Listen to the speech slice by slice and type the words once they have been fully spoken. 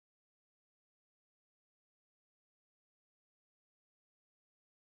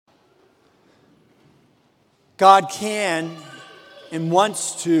God can and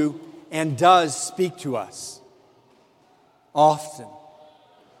wants to and does speak to us often.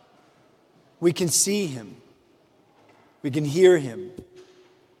 We can see Him. We can hear Him.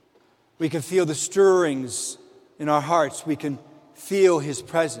 We can feel the stirrings in our hearts. We can feel His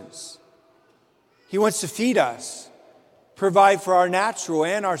presence. He wants to feed us, provide for our natural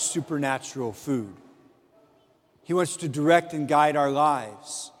and our supernatural food. He wants to direct and guide our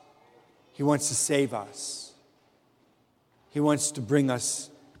lives. He wants to save us. He wants to bring us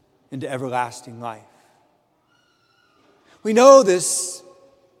into everlasting life. We know this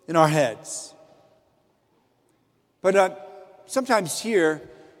in our heads. But sometimes hear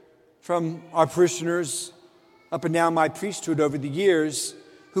from our parishioners up and down my priesthood over the years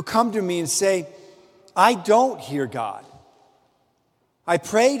who come to me and say, I don't hear God. I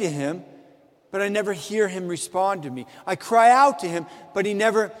pray to Him, but I never hear Him respond to me. I cry out to Him, but He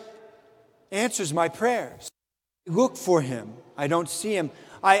never answers my prayers. I look for Him. I don't see Him.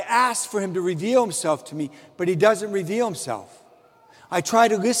 I ask for Him to reveal Himself to me, but He doesn't reveal Himself. I try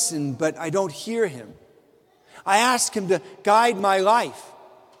to listen, but I don't hear Him. I ask Him to guide my life,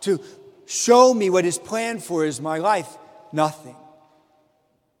 to show me what His plan for is my life. Nothing.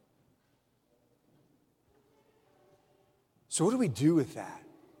 So what do we do with that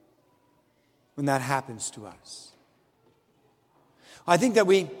when that happens to us? I think that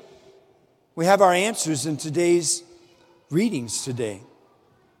we have our answers in today's readings today.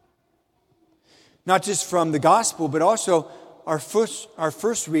 Not just from the gospel, but also our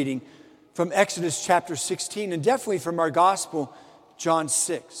first reading from Exodus chapter 16, and definitely from our gospel, John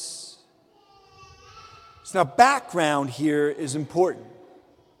 6. So now background here is important.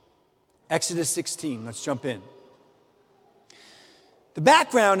 Exodus 16, let's jump in. The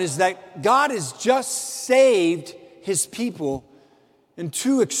background is that God has just saved His people in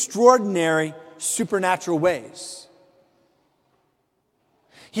two extraordinary supernatural ways.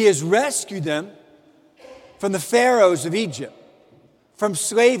 He has rescued them from the pharaohs of Egypt, from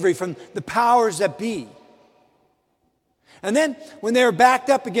slavery, from the powers that be. And then when they were backed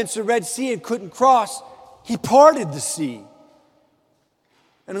up against the Red Sea and couldn't cross, He parted the sea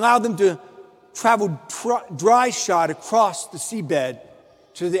and allowed them to travel dry shod across the seabed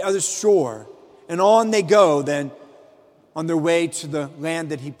to the other shore. And on they go then on their way to the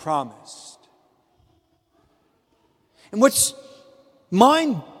land that He promised. And what's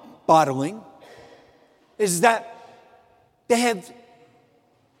mind-boggling is that they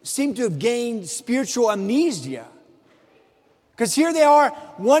seem to have gained spiritual amnesia. Because here they are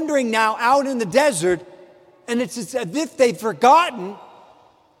wandering now out in the desert, and it's as if they've forgotten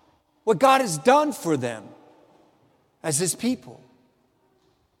what God has done for them as His people.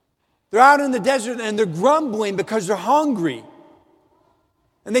 They're out in the desert and they're grumbling because they're hungry.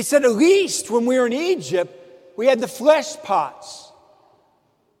 And they said, at least when we were in Egypt, we had the flesh pots.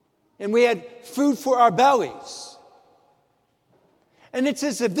 And we had food for our bellies. And it's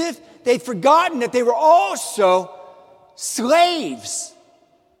as if they'd forgotten that they were also slaves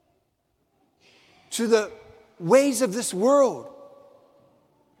to the ways of this world.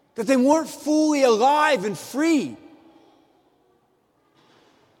 That they weren't fully alive and free.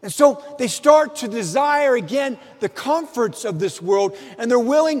 And so they start to desire again the comforts of this world, and they're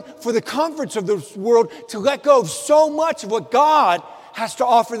willing for the comforts of this world to let go of so much of what God has to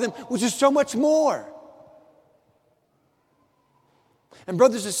offer them, which is so much more. And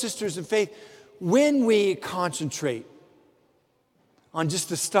brothers and sisters in faith, when we concentrate on just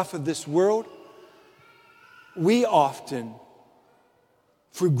the stuff of this world, we often,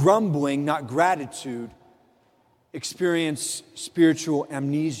 through grumbling, not gratitude, experience spiritual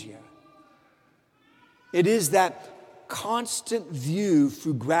amnesia. It is that constant view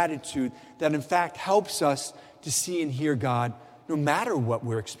through gratitude that in fact helps us to see and hear God no matter what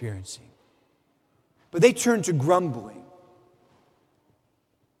we're experiencing. But they turn to grumbling.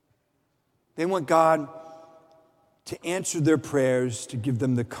 They want God to answer their prayers, to give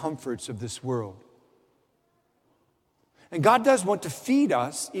them the comforts of this world. And God does want to feed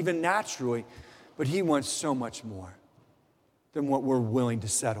us, even naturally, but He wants so much more than what we're willing to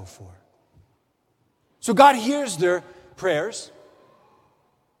settle for. So God hears their prayers.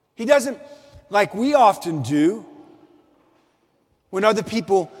 He doesn't, like we often do, when other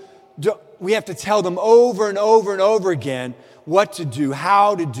people do, we have to tell them over and over and over again what to do,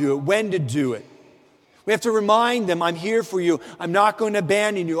 how to do it, when to do it. We have to remind them, I'm here for you. I'm not going to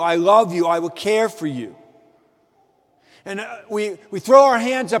abandon you. I love you. I will care for you. And we throw our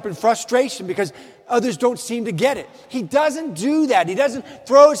hands up in frustration because others don't seem to get it. He doesn't do that. He doesn't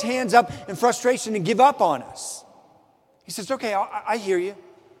throw His hands up in frustration and give up on us. He says, okay, I hear you.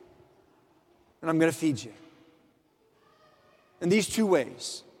 And I'm going to feed you. in these two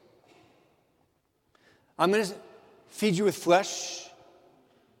ways. I'm going to feed you with flesh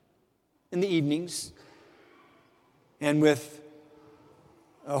in the evenings and with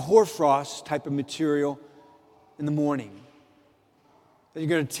a hoarfrost type of material in the morning that you're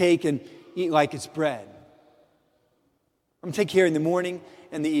going to take and eat like it's bread. I'm going to take care in the morning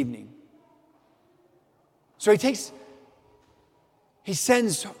and the evening. So he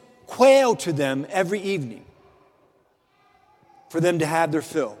sends quail to them every evening for them to have their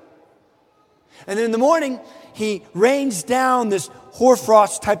fill. And then in the morning, he rains down this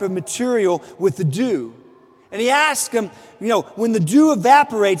hoarfrost type of material with the dew. And he asks them, when the dew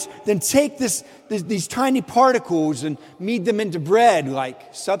evaporates, then take these tiny particles and knead them into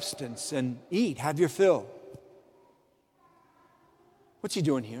bread-like substance and eat, have your fill. What's he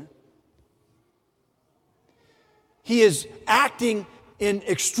doing here? He is acting in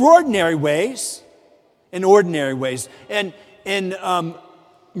extraordinary ways, in ordinary ways, and in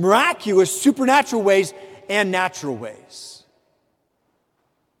miraculous, supernatural ways, and natural ways.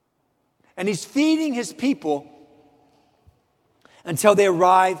 And he's feeding his people until they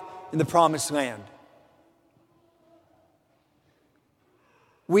arrive in the promised land.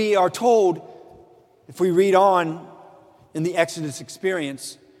 We are told, if we read on in the Exodus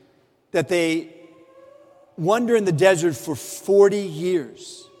experience, that they wander in the desert for 40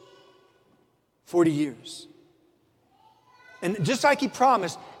 years. 40 years. And just like he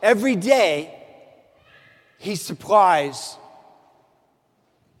promised, every day he supplies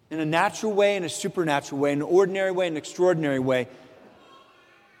in a natural way, in a supernatural way, in an ordinary way, in an extraordinary way,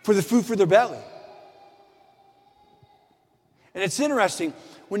 for the food for their belly. And it's interesting,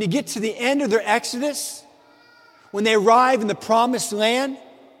 when you get to the end of their Exodus, when they arrive in the promised land,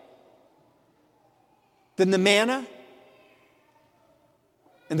 then the manna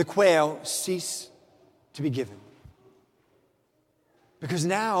and the quail cease to be given. Because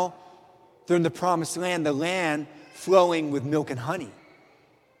now they're in the promised land, the land flowing with milk and honey,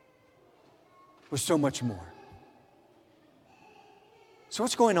 with so much more. So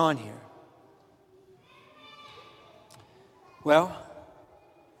what's going on here? Well,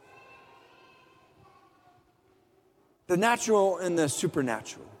 the natural and the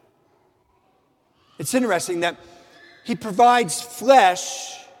supernatural. It's interesting that he provides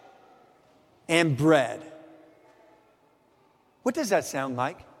flesh and bread. What does that sound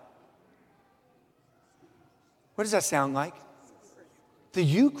like? What does that sound like? The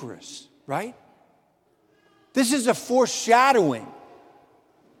Eucharist, right? This is a foreshadowing.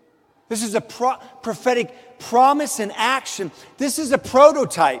 This is a prophetic promise and action. This is a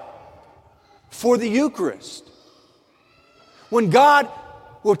prototype for the Eucharist. When God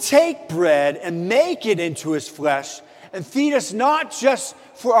will take bread and make it into his flesh and feed us not just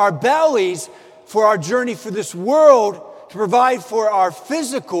for our bellies, for our journey for this world, to provide for our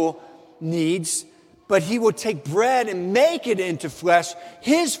physical needs, but he will take bread and make it into flesh,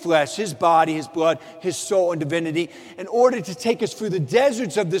 his body, his blood, his soul, and divinity, in order to take us through the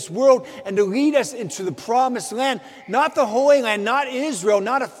deserts of this world and to lead us into the promised land, not the Holy Land, not Israel,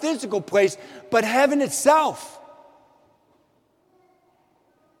 not a physical place, but heaven itself.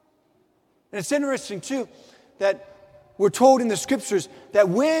 And it's interesting, too, that we're told in the Scriptures that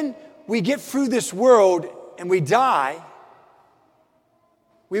when we get through this world and we die,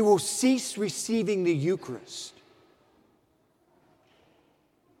 we will cease receiving the Eucharist.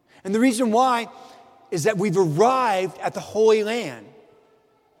 And the reason why is that we've arrived at the Holy Land,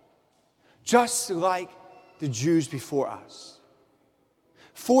 just like the Jews before us.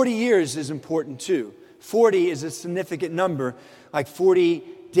 40 years is important too. 40 is a significant number, like 40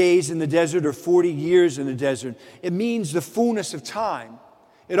 days in the desert or 40 years in the desert. It means the fullness of time.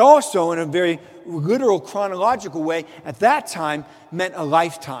 It also, in a very literal, chronological way, at that time meant a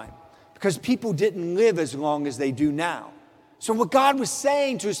lifetime, because people didn't live as long as they do now. So what God was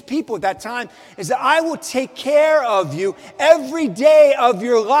saying to his people at that time is that I will take care of you every day of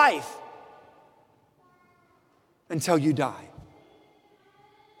your life until you die,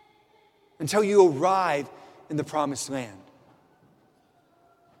 until you arrive in the promised land.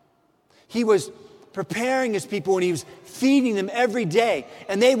 He was preparing his people, and he was feeding them every day.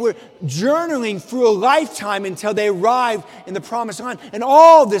 And they were journaling through a lifetime until they arrived in the promised land. And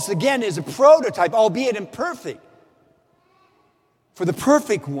all this, again, is a prototype, albeit imperfect, for the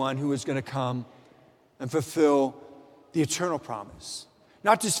perfect one who is going to come and fulfill the eternal promise.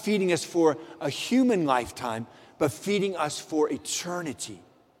 Not just feeding us for a human lifetime, but feeding us for eternity.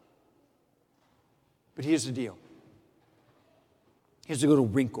 But here's the deal. Here's a little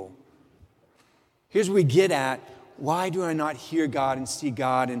wrinkle. Here's what we get at why do I not hear God and see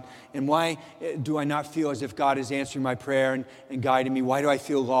God? And why do I not feel as if God is answering my prayer and guiding me? Why do I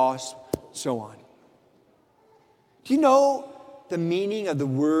feel lost? So on. Do you know the meaning of the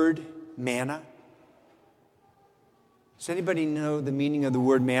word manna? Does anybody know the meaning of the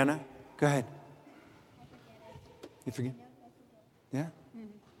word manna? Go ahead. You forget? Yeah?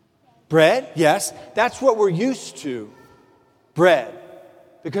 Bread, yes. That's what we're used to. Bread.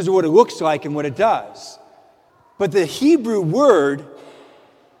 Because of what it looks like and what it does. But the Hebrew word,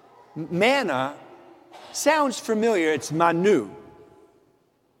 manna, sounds familiar. It's manu.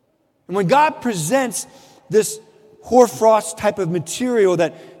 And when God presents this hoarfrost type of material,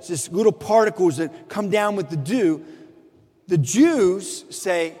 that's just little particles that come down with the dew, the Jews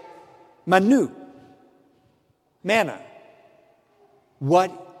say, manu, manna.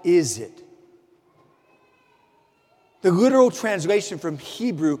 What is it? The literal translation from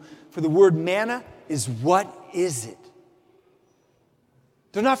Hebrew for the word manna is, what is it?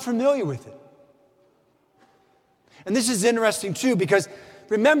 They're not familiar with it. And this is interesting too, because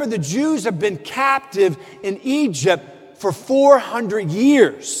remember, the Jews have been captive in Egypt for 400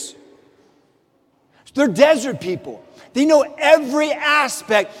 years. They're desert people. They know every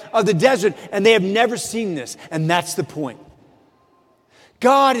aspect of the desert, and they have never seen this. And that's the point.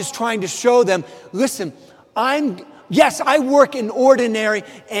 God is trying to show them, listen, yes, I work in ordinary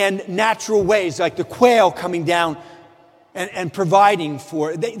and natural ways, like the quail coming down and providing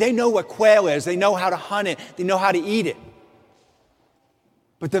for it. They know what quail is. They know how to hunt it. They know how to eat it.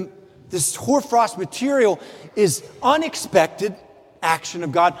 But this hoarfrost material is unexpected action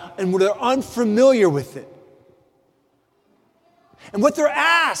of God, and they're unfamiliar with it. And what they're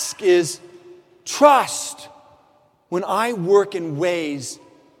asked is, trust when I work in ways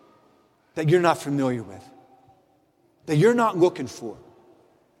that you're not familiar with, that you're not looking for,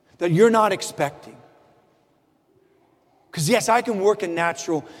 that you're not expecting. Because yes, I can work in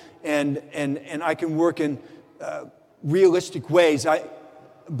natural and I can work in realistic ways,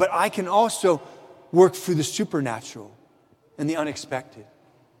 but I can also work through the supernatural and the unexpected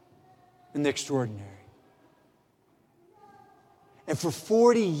and the extraordinary. And for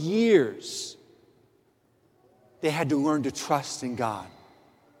 40 years, they had to learn to trust in God.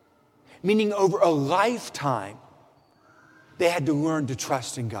 Meaning over a lifetime, they had to learn to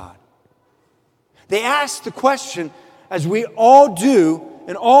trust in God. They asked the question, as we all do,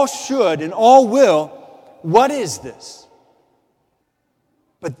 and all should, and all will, what is this?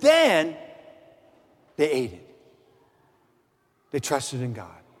 But then, they ate it. They trusted in God.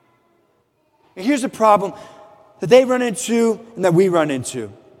 And here's the problem that they run into and that we run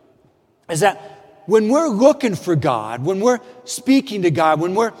into, is that when we're looking for God, when we're speaking to God,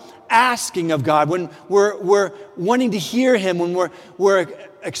 when we're asking of God, when we're wanting to hear Him, when we're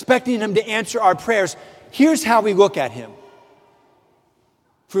expecting Him to answer our prayers, here's how we look at Him.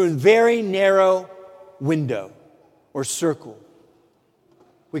 Through a very narrow window or circle.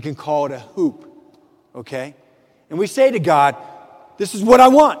 We can call it a hoop, okay? And we say to God, this is what I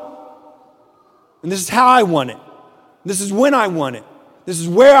want. And this is how I want it. This is when I want it. This is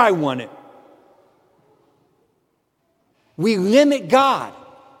where I want it. We limit God.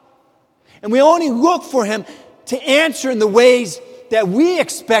 And we only look for Him to answer in the ways that we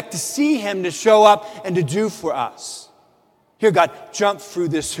expect to see Him to show up and to do for us. Here, God, jump through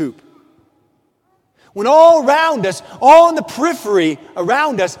this hoop. When all around us, all in the periphery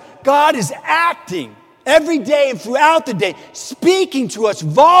around us, God is acting every day and throughout the day, speaking to us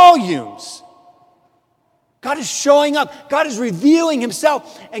volumes. God is showing up. God is revealing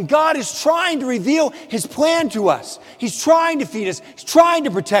Himself. And God is trying to reveal His plan to us. He's trying to feed us. He's trying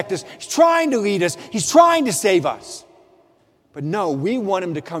to protect us. He's trying to lead us. He's trying to save us. But no, we want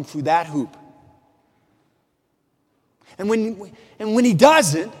Him to come through that hoop. And when He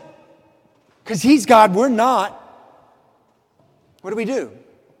doesn't, because He's God, we're not, what do?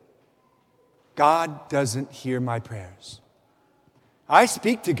 God doesn't hear my prayers. I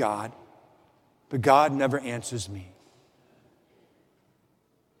speak to God, but God never answers me.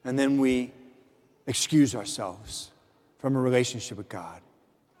 And then we excuse ourselves from a relationship with God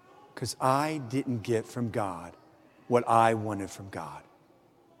because I didn't get from God what I wanted from God.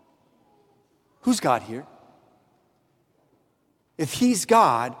 Who's God here? If He's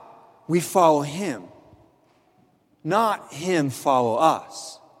God, we follow Him, not Him follow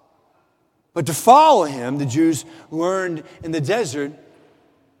us. But to follow Him, the Jews learned in the desert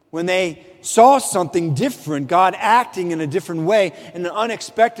when they saw something different, God acting in a different way, in an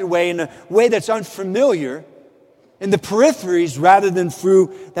unexpected way, in a way that's unfamiliar, in the peripheries rather than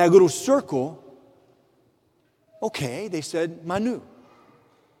through that little circle. Okay, they said, Manu,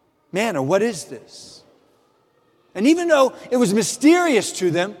 manna, what is this? And even though it was mysterious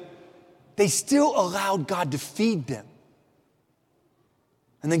to them, they still allowed God to feed them.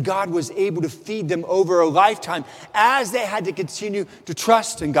 And then God was able to feed them over a lifetime as they had to continue to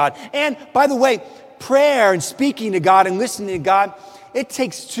trust in God. And by the way, prayer and speaking to God and listening to God, it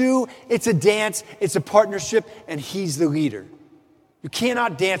takes two. It's a dance, it's a partnership, and He's the leader. You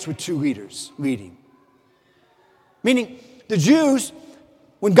cannot dance with two leaders leading. Meaning, the Jews,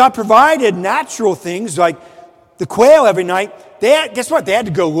 when God provided natural things like the quail every night, guess what? They had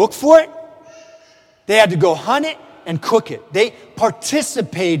to go look for it. They had to go hunt it and cook it. They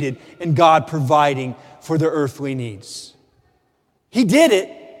participated in God providing for their earthly needs. He did it,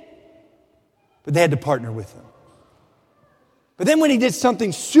 but they had to partner with Him. But then when He did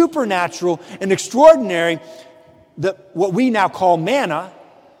something supernatural and extraordinary, what we now call manna,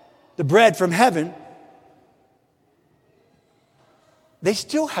 the bread from heaven, they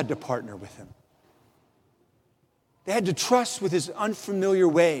still had to partner with Him. They had to trust with His unfamiliar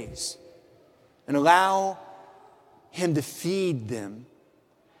ways and allow Him to feed them,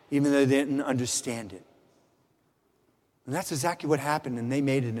 even though they didn't understand it. And that's exactly what happened, and they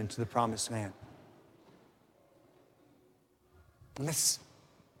made it into the promised land. And that's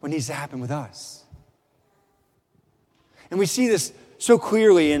what needs to happen with us. And we see this so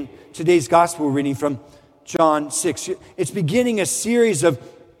clearly in today's gospel reading from John 6. It's beginning a series of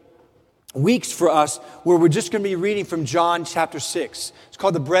weeks for us where we're just going to be reading from John chapter 6. It's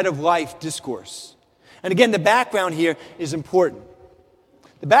called the Bread of Life Discourse. And again, the background here is important.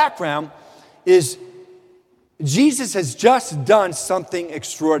 The background is Jesus has just done something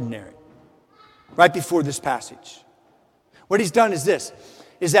extraordinary right before this passage. What He's done is this,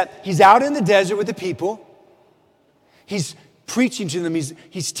 is that He's out in the desert with the people. He's preaching to them.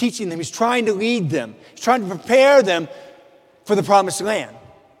 He's teaching them. He's trying to lead them. He's trying to prepare them for the promised land.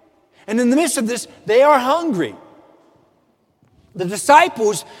 And in the midst of this, they are hungry. The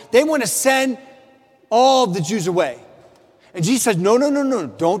disciples, they want to send all of the Jews away. And Jesus says, no,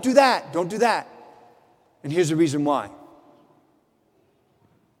 don't do that. Don't do that. And here's the reason why.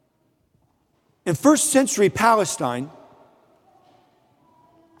 In first century Palestine,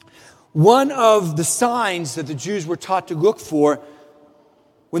 one of the signs that the Jews were taught to look for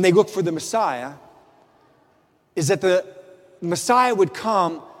when they looked for the Messiah is that the Messiah would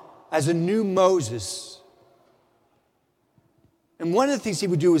come as a new Moses. And one of the things He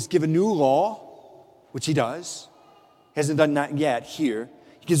would do is give a new law, which He does. He hasn't done that yet here.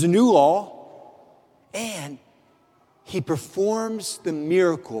 He gives a new law, and He performs the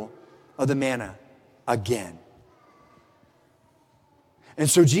miracle of the manna again. And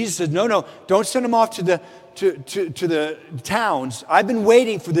so Jesus says, no, don't send them off to the towns. I've been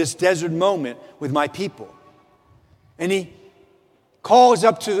waiting for this desert moment with my people. And He calls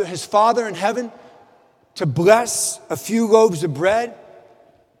up to His Father in heaven to bless a few loaves of bread.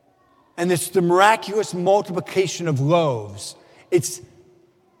 And it's the miraculous multiplication of loaves. It's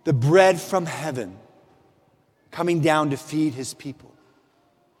the bread from heaven coming down to feed His people.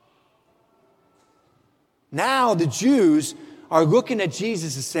 Now the Jews are looking at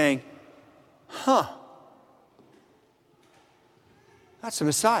Jesus and saying, that's the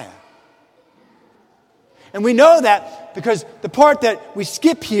Messiah. And we know that because the part that we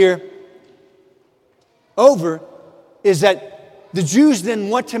skip here over is that the Jews then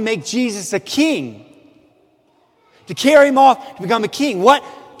want to make Jesus a king. To carry Him off to become a king. What?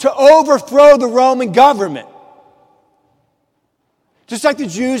 To overthrow the Roman government. Just like the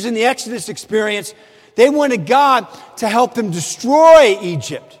Jews in the Exodus experience, they wanted God to help them destroy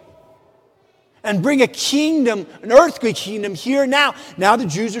Egypt and bring a kingdom, an earthly kingdom here now. Now the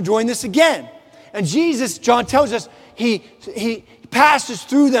Jews are doing this again. And Jesus, John tells us, he passes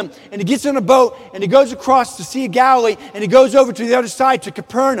through them and He gets on a boat and He goes across the Sea of Galilee and He goes over to the other side to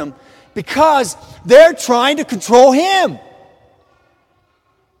Capernaum because they're trying to control Him.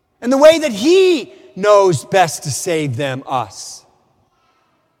 And the way that He knows best to save them, us.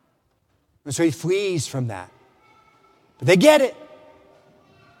 And so He flees from that. But they get it.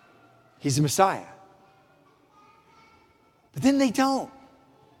 He's the Messiah. But then they don't.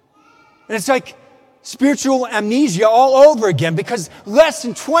 And it's like spiritual amnesia all over again because less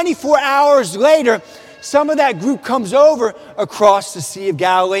than 24 hours later, some of that group comes over across the Sea of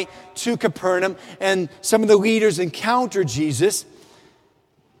Galilee to Capernaum, and some of the leaders encounter Jesus.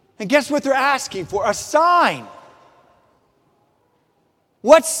 And guess what they're asking for? A sign.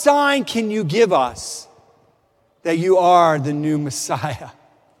 What sign can you give us that you are the new Messiah?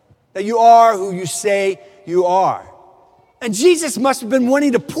 That you are who you say you are? And Jesus must have been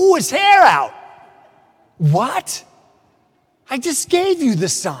wanting to pull His hair out. What? I just gave you the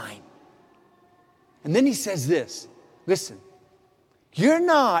sign. And then he says this, listen, you're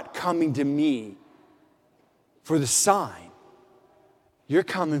not coming to me for the sign. You're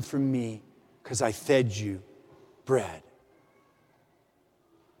coming from me because I fed you bread.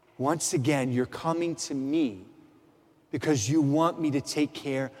 Once again, you're coming to me because you want me to take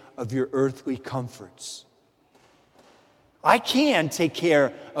care of your earthly comforts. I can take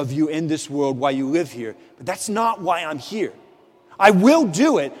care of you in this world while you live here, but that's not why I'm here. I will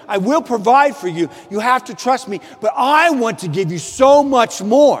do it. I will provide for you. You have to trust me, but I want to give you so much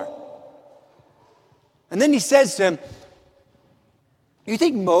more. And then he says to him, you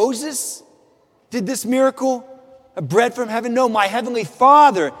think Moses did this miracle of bread from heaven? No, my heavenly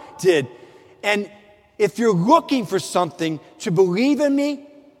Father did. And if you're looking for something to believe in me,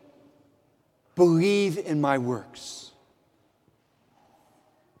 believe in my works.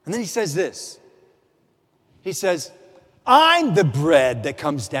 And then he says this. He says, I'm the bread that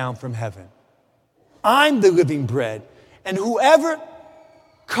comes down from heaven. I'm the living bread. And whoever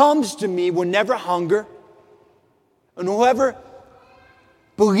comes to me will never hunger. And whoever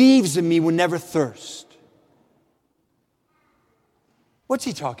believes in me will never thirst. What's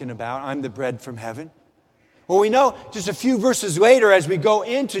he talking about? I'm the bread from heaven. Well, we know just a few verses later as we go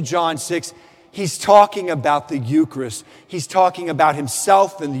into John 6, he's talking about the Eucharist. He's talking about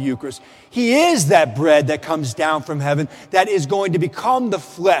himself in the Eucharist. He is that bread that comes down from heaven that is going to become the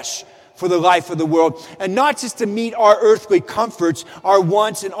flesh for the life of the world. And not just to meet our earthly comforts, our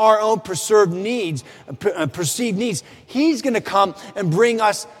wants, and our own perceived needs. He's going to come and bring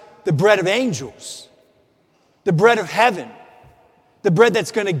us the bread of angels, the bread of heaven, the bread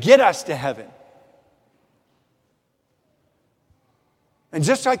that's going to get us to heaven. And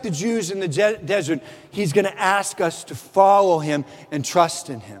just like the Jews in the desert, he's going to ask us to follow him and trust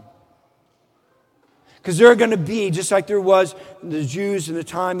in him. Because there are going to be, just like there was the Jews in the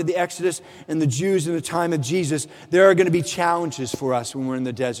time of the Exodus and the Jews in the time of Jesus, there are going to be challenges for us when we're in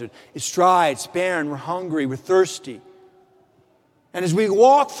the desert. It's dry, it's barren, we're hungry, we're thirsty. And as we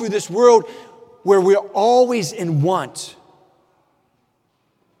walk through this world where we're always in want,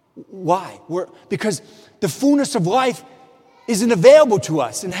 why? Because the fullness of life isn't available to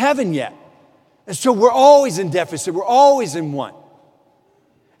us in heaven yet. And so we're always in deficit. We're always in want.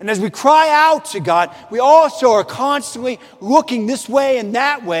 And as we cry out to God, we also are constantly looking this way and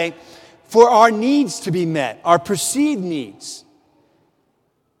that way for our needs to be met, our perceived needs.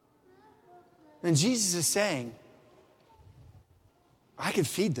 And Jesus is saying, I can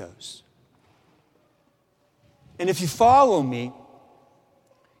feed those. And if you follow me,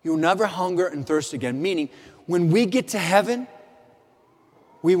 you'll never hunger and thirst again. Meaning, when we get to heaven,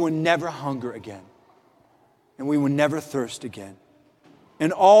 we will never hunger again. And we will never thirst again.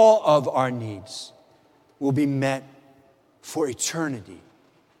 And all of our needs will be met for eternity.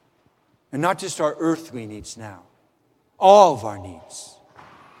 And not just our earthly needs now. All of our needs.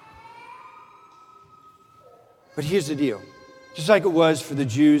 But here's the deal. Just like it was for the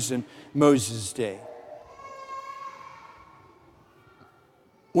Jews in Moses' day.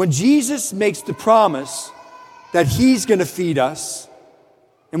 When Jesus makes the promise that he's going to feed us,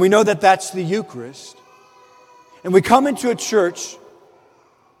 and we know that that's the Eucharist, and we come into a church,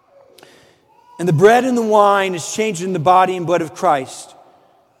 and the bread and the wine is changed in the body and blood of Christ,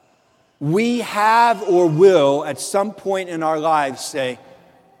 we have or will at some point in our lives say,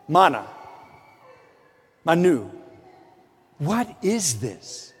 Mana, Manu, what is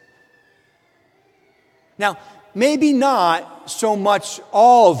this? Now, maybe not so much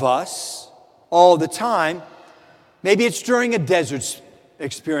all of us, all the time. Maybe it's during a desert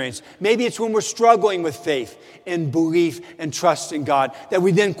experience. Maybe it's when we're struggling with faith and belief and trust in God that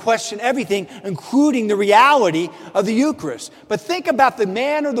we then question everything, including the reality of the Eucharist. But think about the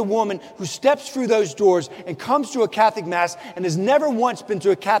man or the woman who steps through those doors and comes to a Catholic Mass and has never once been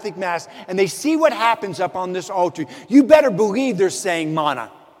to a Catholic Mass, and they see what happens up on this altar. You better believe they're saying,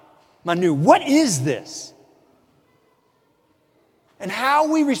 Mana, Manu, what is this? And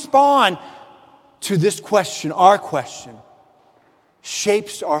how we respond to this question, our question,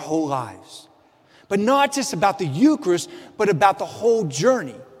 shapes our whole lives. But not just about the Eucharist, but about the whole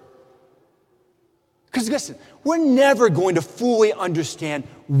journey. Because listen, we're never going to fully understand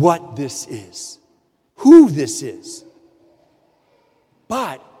what this is, who this is.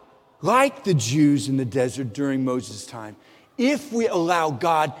 But like the Jews in the desert during Moses' time, if we allow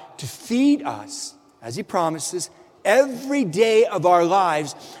God to feed us, as he promises, every day of our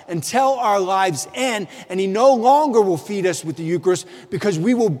lives until our lives end, and he no longer will feed us with the Eucharist because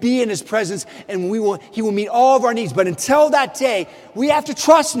we will be in his presence and he will meet all of our needs. But until that day, we have to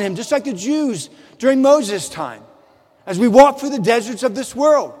trust in him, just like the Jews during Moses' time, as we walk through the deserts of this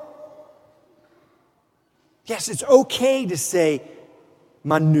world. Yes, it's okay to say,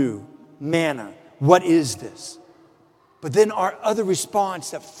 manu, manna, what is this? But then our other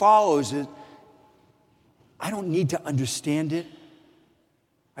response that follows is, I don't need to understand it.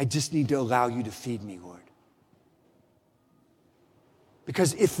 I just need to allow you to feed me, Lord.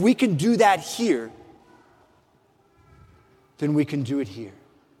 Because if we can do that here, then we can do it here.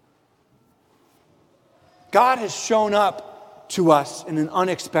 God has shown up to us in an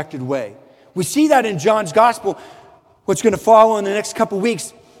unexpected way. We see that in John's gospel. What's going to follow in the next couple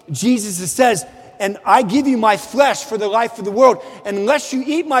weeks, Jesus says, and I give you my flesh for the life of the world. And unless you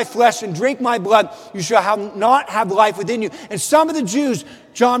eat my flesh and drink my blood, you shall not have life within you. And some of the Jews,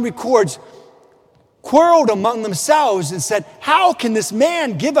 John records, quarreled among themselves and said, how can this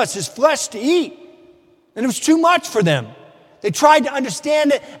man give us his flesh to eat? And it was too much for them. They tried to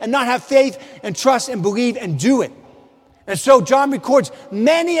understand it and not have faith and trust and believe and do it. And so John records,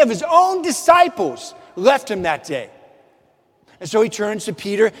 many of his own disciples left him that day. And so he turns to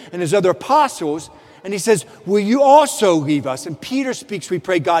Peter and his other apostles, and he says, will you also leave us? And Peter speaks, we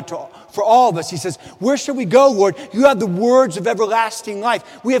pray God, for all of us. He says, where shall we go, Lord? You have the words of everlasting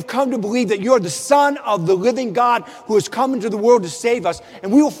life. We have come to believe that you are the Son of the living God who has come into the world to save us,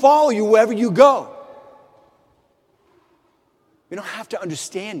 and we will follow you wherever you go. We don't have to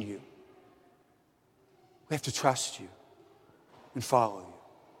understand you. We have to trust you and follow you.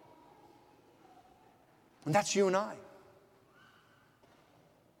 And that's you and I.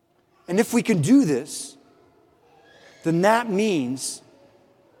 And if we can do this, then that means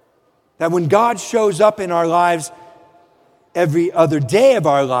that when God shows up in our lives every other day of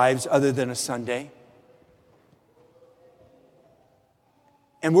our lives other than a Sunday,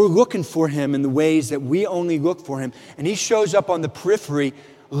 and we're looking for him in the ways that we only look for him, and he shows up on the periphery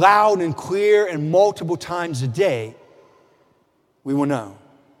loud and clear and multiple times a day, we will know.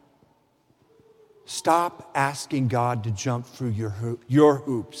 Stop asking God to jump through your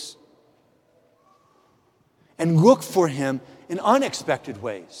hoops. And look for him in unexpected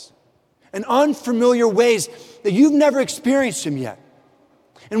ways, in unfamiliar ways that you've never experienced him yet,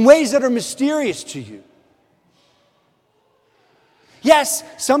 in ways that are mysterious to you. Yes,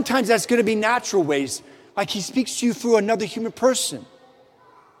 sometimes that's going to be natural ways, like he speaks to you through another human person,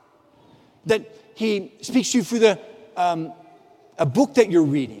 that he speaks to you through a book that you're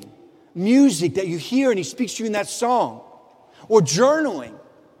reading, music that you hear and he speaks to you in that song, or journaling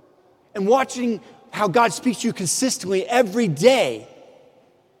and watching how God speaks to you consistently every day.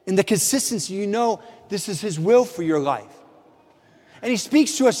 In the consistency, you know this is his will for your life. And he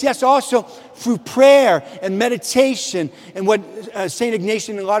speaks to us, yes, also through prayer and meditation and what St. Ignatius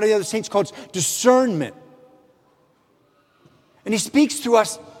and a lot of the other saints call discernment. And he speaks to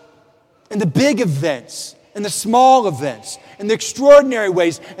us in the big events, in the small events, in the extraordinary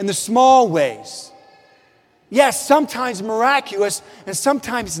ways, in the small ways. Yes, sometimes miraculous and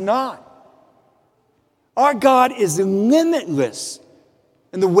sometimes not. Our God is limitless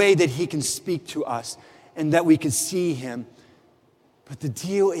in the way that he can speak to us and that we can see him. But the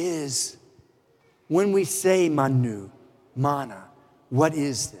deal is, when we say manu, manna, what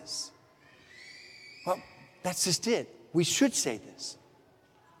is this? Well, that's just it. We should say this.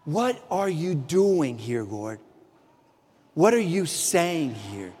 What are you doing here, Lord? What are you saying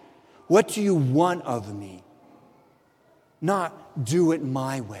here? What do you want of me? Not do it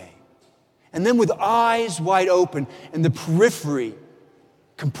my way. And then with eyes wide open and the periphery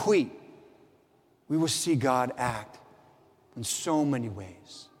complete, we will see God act in so many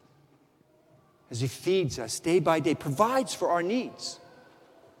ways. As he feeds us day by day, provides for our needs,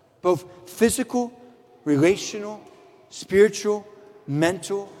 both physical, relational, spiritual,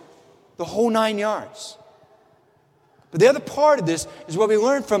 mental, the whole 9 yards. But the other part of this is what we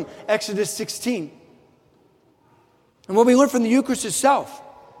learned from Exodus 16 and what we learned from the Eucharist itself.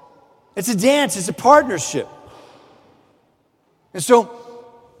 It's a dance, it's a partnership. And so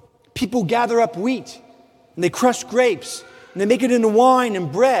people gather up wheat and they crush grapes and they make it into wine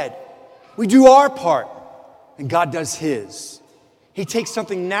and bread. We do our part and God does his. He takes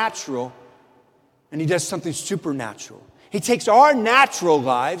something natural and he does something supernatural. He takes our natural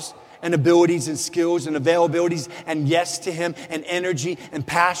lives and abilities and skills and availabilities and yes to him and energy and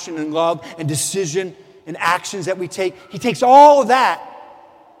passion and love and decision and actions that we take. He takes all of that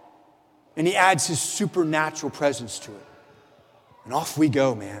and he adds his supernatural presence to it. And off we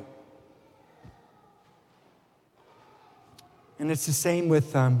go, man. And it's the same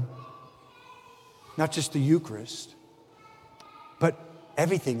with not just the Eucharist, but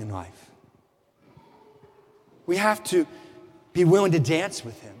everything in life. We have to be willing to dance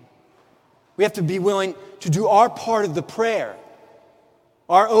with him. We have to be willing to do our part of the prayer,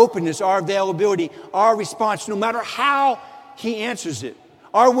 our openness, our availability, our response, no matter how He answers it.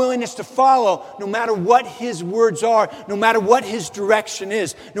 Our willingness to follow no matter what His words are, no matter what His direction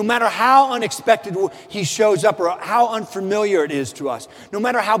is, no matter how unexpected He shows up or how unfamiliar it is to us, no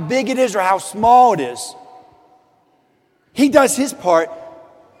matter how big it is or how small it is. He does His part,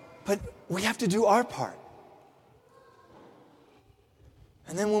 but we have to do our part.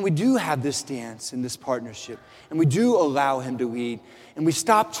 And then when we do have this dance and this partnership, and we do allow Him to lead, and we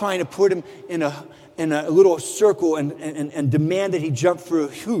stop trying to put Him in a little circle and demand that He jump through a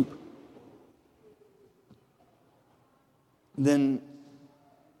hoop, then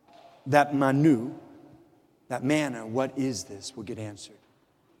that manu, that manna, what is this, will get answered.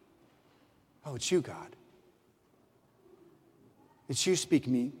 Oh, it's you, God. It's you speak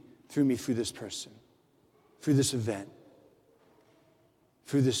through me, through this person, through this event,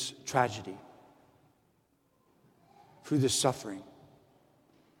 through this tragedy, through this suffering,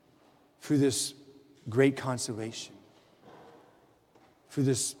 through this great consolation, through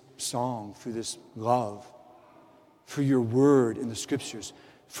this song, through this love, through your word in the scriptures,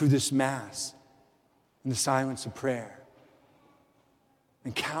 through this mass, in the silence of prayer,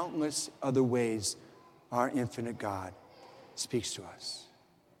 and countless other ways our infinite God speaks to us.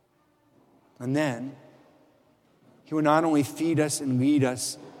 And then He will not only feed us and lead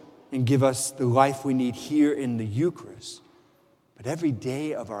us and give us the life we need here in the Eucharist, but every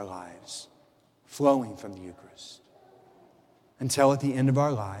day of our lives flowing from the Eucharist. Until at the end of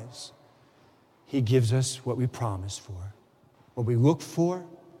our lives, He gives us what we promised for, what we looked for,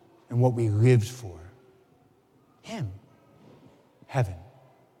 and what we lived for. Him, heaven,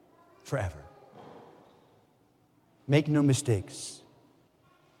 forever. Make no mistakes.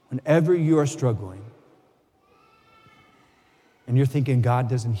 Whenever you are struggling, and you're thinking God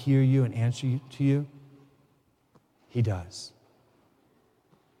doesn't hear you and answer to you, He does.